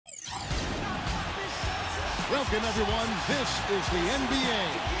Welcome, everyone. This is the NBA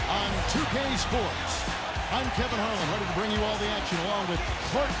on 2K Sports. I'm Kevin Harlan, ready to bring you all the action along with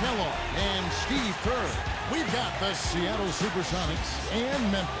Clark Kellogg and Steve Kerr. We've got the Seattle SUPERSONICS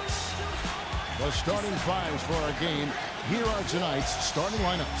and Memphis. The starting fives for our game. Here are tonight's starting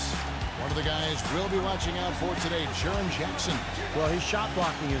lineups. One of the guys we'll be watching out for today, Jaren Jackson. Well, his shot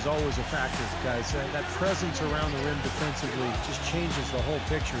blocking is always a factor, guys. That presence around the rim defensively just changes the whole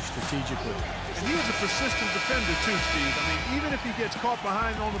picture strategically. And he is a persistent defender too, Steve. I mean, even if he gets caught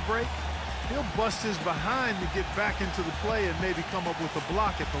behind on the break, he'll bust his behind to get back into the play and maybe come up with a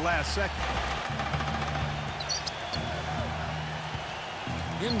block at the last second.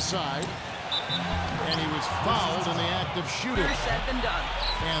 Inside. And he was fouled in the act of shooting. Said than done.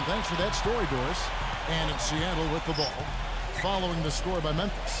 And thanks for that story, Doris. And it's Seattle with the ball. Following the score by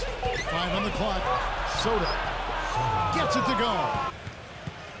Memphis. 5 on the clock. Soda gets it to go.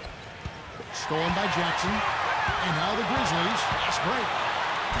 Stolen by Jackson. And now the Grizzlies. Fast break.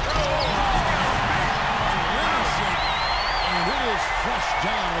 And it is flushed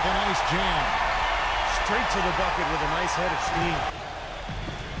down with a nice jam. Straight to the bucket with a nice head of steam.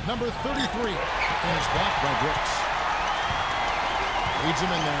 Number 33, and it's blocked by Brooks. Leads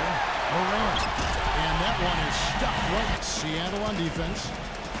him in there. Morant. And that one is stuffed right. Seattle on defense.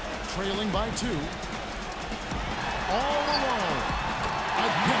 Trailing by 2. All alone.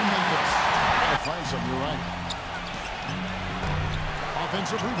 Again, Memphis. I'll find some, you're right.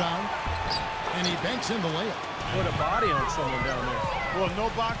 Offensive rebound. And he banks in the layup. Put a body on someone down there. Well,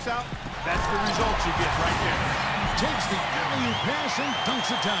 no box out. That's the result you get right there. Takes the alley-oop pass and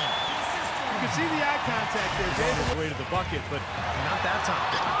dunks it down. You can see the eye contact there, David. On the way to the bucket, but not that time.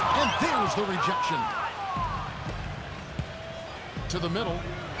 And there's the rejection. To the middle.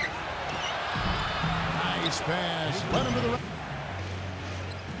 Nice pass. Let him to the right.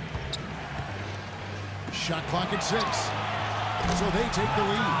 Shot clock at 6. So they take the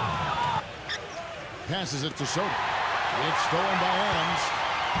lead. Passes it to Soda. It's stolen by Adams.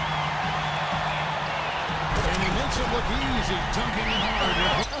 And he makes it look easy, dunking it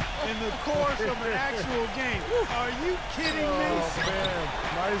hard. In the course of an actual game. Are you kidding me? Oh, man.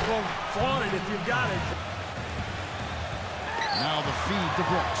 Might as well flaunt it if you've got it. Now the feed to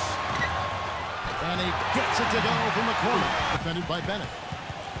Brooks. And he gets it to go from the corner. Defended by Bennett.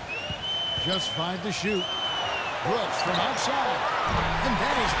 Just 5 to shoot. Brooks from outside. And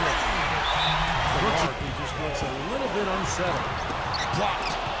that is good. Brooks, he just looks a little bit unsettled.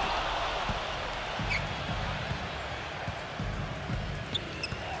 Blocked.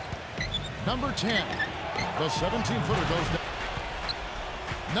 Number 10. The 17-footer goes down.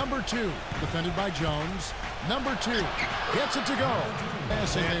 Number 2. Defended by Jones. Number 2. Gets it to go.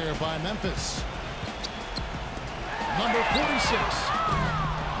 Passing there by Memphis. Number 46.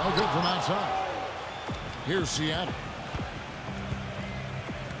 No good from outside. Here's Seattle.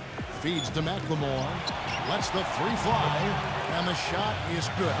 Feeds to McLemore. Lets the 3 fly. And the shot is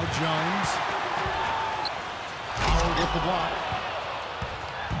good. Now Jones. Howard with the block.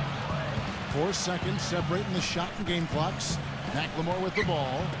 4 seconds separating the shot and game clocks. McLemore with the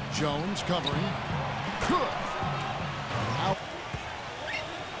ball. Jones covering. Good. Out.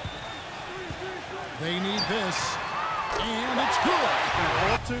 They need this. And it's good.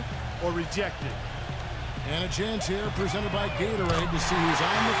 Alter or rejected. And a chance here presented by Gatorade to see who's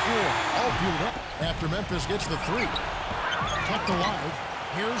on the floor. All fueled up after Memphis gets the 3. Kept alive.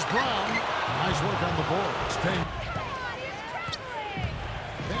 Here's Brown. Nice work on the board. It's Payne.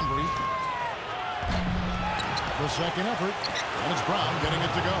 Bambry. The second effort. And it's Brown getting it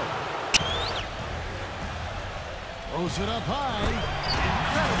to go. Throws it up high.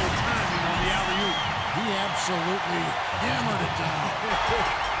 Incredible timing on the alley-oop. He absolutely hammered it down.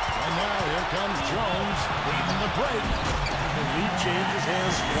 And now here comes Jones leading the break. The lead changes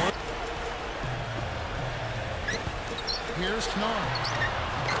hands. Here's Knarr.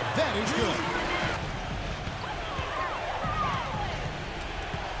 That is good.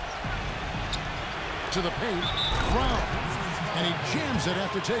 To the paint. Brown. And he jams it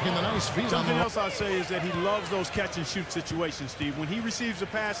after taking the nice feed on the Something else I'll say is that he loves those catch-and-shoot situations, Steve. When he receives a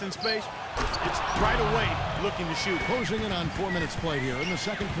pass in space, it's right away looking to shoot. Closing in on 4 minutes played here in the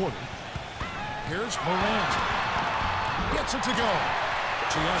second quarter. Here's Morant. Gets it to go.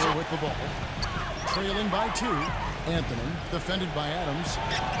 Seattle with the ball. Trailing by 2. Anthony, defended by Adams.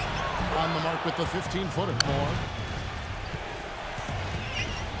 On the mark with the 15-footer. Moore.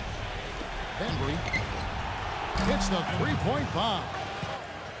 Bambry. Hits the 3-point bomb.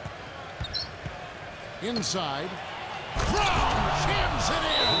 Inside. Brown jams it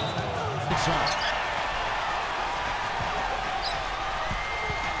in. It's out.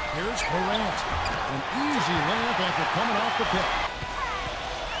 Here's Morant. An easy layup after coming off the pick.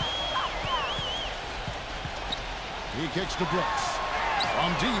 He kicks to Brooks.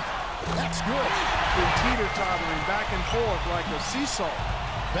 From deep. That's good. Been teeter-tottering back and forth like a seesaw.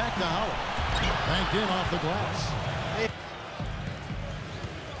 Back to Howard. Banked in off the glass.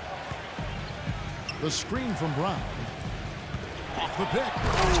 The screen from Brown. Off the pick.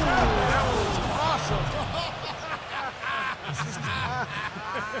 Ooh, that was awesome.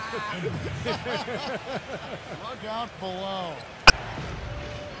 Look out below.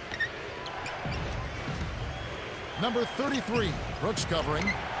 Number 33. Brooks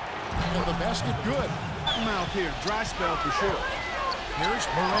covering. And the basket good. Mouth here. Dry spell for sure. Here's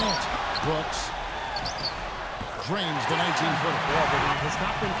Morant. Brooks. Drains the 19-footer. Yeah, but it has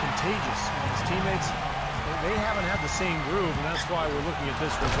not been contagious. His teammates, they haven't had the same groove, and that's why we're looking at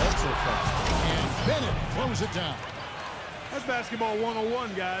this result so far. And Bennett throws it down. That's basketball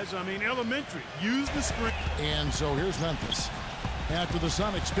 101, guys. I mean, elementary. Use the screen. And so here's Memphis. After the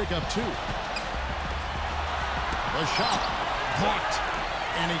Sonics pick up 2. The shot blocked.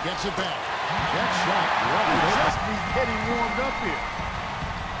 And he gets it back. That shot right. Just be getting warmed up here.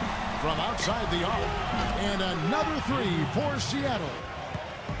 From outside the arc. And another 3 for Seattle.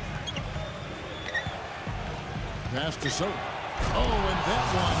 Pass to Soto. Oh, and that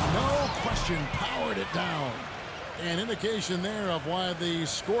one, no question, powered it down. An indication there of why the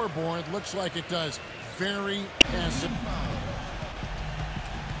scoreboard looks like it does. Very passive.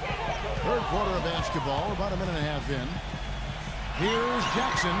 Third quarter of basketball, about a minute and a half in. Here's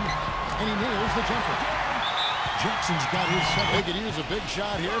Jackson, and he nails the jumper. Jackson's got his second. They could use a big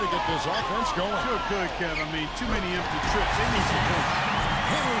shot here to get this offense going. Sure could, Kev. I mean, too many empty trips. They need some points.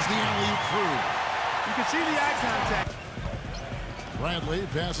 Here's the alley-oop through. You can see the eye contact. Bradley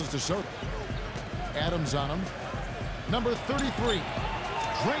passes to Soto. Adams on him. Number 33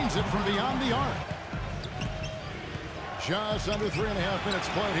 drains it from beyond the arc. Just under 3.5 minutes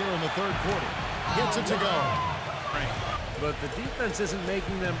played here in the third quarter. Gets it to go. But the defense isn't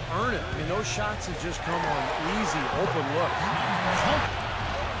making them earn it. I mean, those shots have just come on easy, open looks.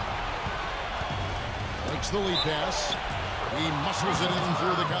 Makes the lead pass. He muscles it in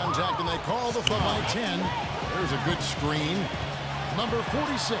through the contact, and they call the foul by 10. There's a good screen. Number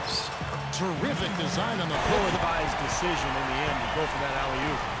 46. Terrific design on the floor. The guy's decision in the end to go for that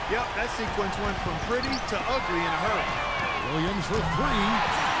alley-oop. Yep, that sequence went from pretty to ugly in a hurry. Williams for 3.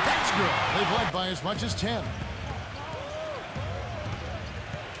 That's good. They've led by as much as 10.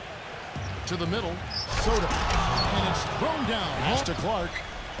 To the middle. Soto. And it's thrown down. Pass to Clark.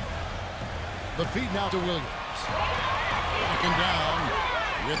 The feed now to Williams. Backing down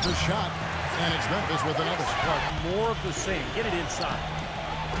with the shot. And it's Memphis with another spark. More of the same. Get it inside.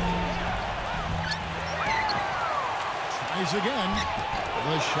 Tries again.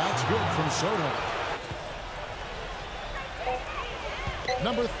 The shot's good from Soto.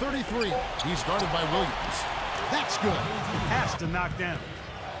 Number 33. He's guarded by Williams. That's good. Has to knock down.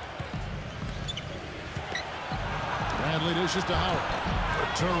 Bradley dishes to Howard.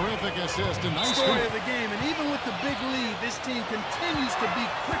 Terrific assist. A nice Story hit. of the game, and even with the big lead, this team continues to be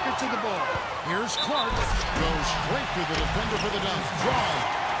quicker to the ball. Here's Clark. Goes straight to the defender for the dunk. Draw.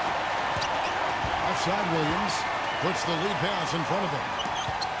 Offside Williams. Puts the lead pass in front of him.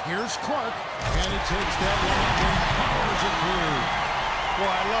 Here's Clark. And he takes that one up and powers it through. Boy,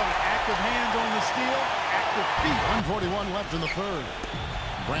 I love it. Active hands on the steal, active feet. 1:41 left in the third.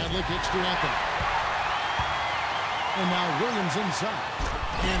 Bradley kicks to Anthony. And now Williams inside.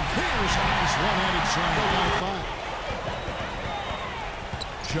 And here's a nice one-handed slam by 5.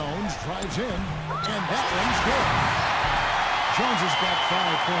 Jones drives in. And that one's good. Jones has got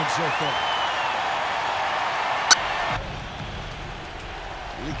 5 points so far.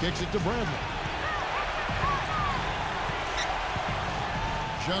 He kicks it to Bradley.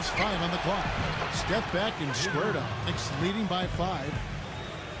 Just 5 on the clock. Step back and squared up. Knicks leading by 5.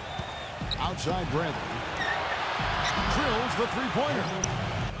 Outside Bradley. Drills the three-pointer.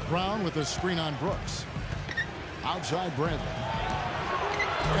 Brown with the screen on Brooks. Outside Bradley.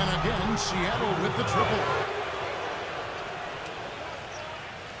 And again, Seattle with the triple.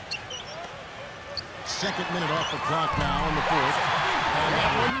 Second minute off the clock now in the fourth.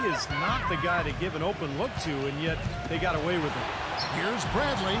 He is not the guy to give an open look to, and yet they got away with it. Here's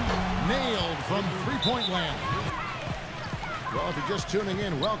Bradley. Nailed from three-point land. Well, if you're just tuning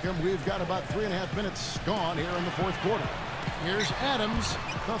in, welcome. We've got about 3.5 minutes gone here in the fourth quarter. Here's Adams.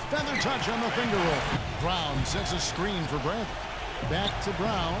 The feather touch on the finger roll. Brown sets a screen for Bradley. Back to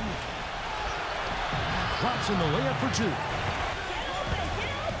Brown. Drops in the layup for 2.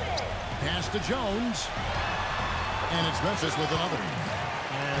 Pass to Jones. And it's Memphis with another.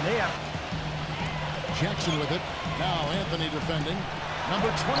 And Jackson with it. Now Anthony defending. Number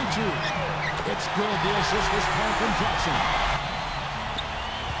 22. It's good. The assist this time from Jackson.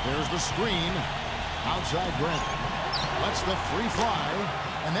 There's the screen. Outside Bradley. Lets the free fly.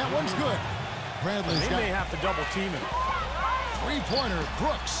 And that one's good. Bradley's got... They may have to double team him. Three-pointer,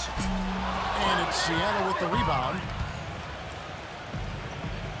 Brooks. And it's Seattle with the rebound.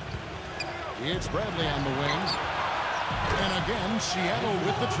 It's Bradley on the wing. And again, Seattle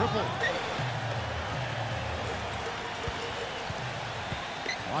with the triple.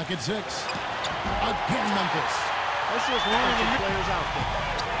 Lock at 6. Again, Memphis. That's just one of the players out there.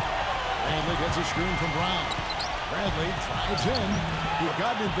 Bradley gets a screen from Brown. Bradley drives in. He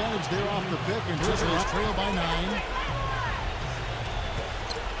got an advantage there off the pick, and Grizzlies trail by 9.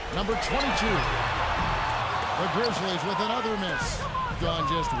 Number 22. The Grizzlies with another miss. Gone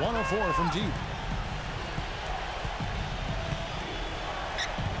just 1 of 4 from deep.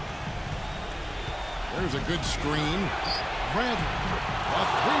 There's a good screen. Bradley. A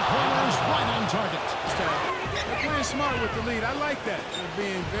three-pointer is right on target. They're playing smart with the lead. I like that. They're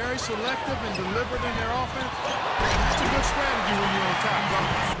being very selective and deliberate in their offense. That's a good strategy when you're on top,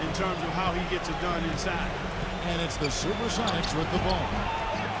 bro, in terms of how he gets it done inside. And it's the Supersonics with the ball.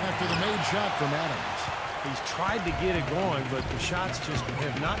 After the made shot from Adams. He's tried to get it going, but the shots just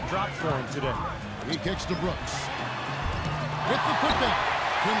have not dropped for him today. He kicks to Brooks. With the putback.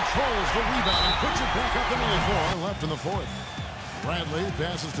 Controls the rebound and puts it back up into the floor. Left in the fourth. Bradley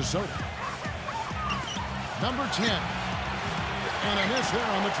passes to Soto. Number 10. And a miss there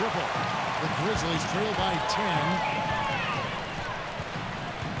on the triple. The Grizzlies trail by 10.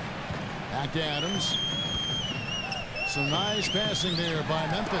 Back to Adams. Some nice passing there by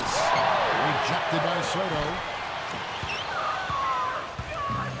Memphis. Rejected by Soto.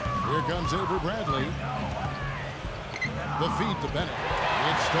 Here comes Avery Bradley. The feed to Bennett.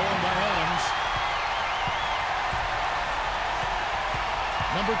 It's stolen by Adams.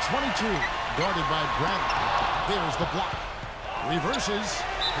 Number 22, guarded by Bradley. There's the block. Reverses.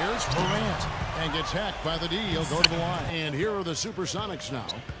 Here's Morant. And gets hacked by the D. He'll go to the line. And here are the Supersonics now.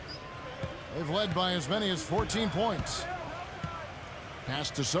 They've led by as many as 14 points. Pass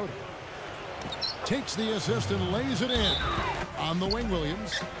to Soto. Takes the assist and lays it in. On the wing,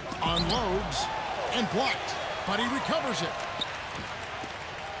 Williams. Unloads. And blocked. But he recovers it.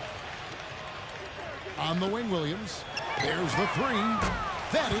 On the wing, Williams. There's the three.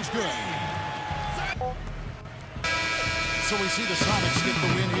 That is good. So we see the Sonics get the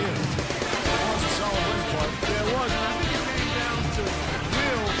win here. That was a solid win, Clark. Yeah, it was. And I think it came down to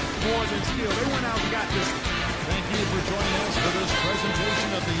will more than skill. They went out and got this. Thank you for joining us for this presentation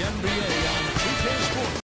of the NBA on 2K Sports.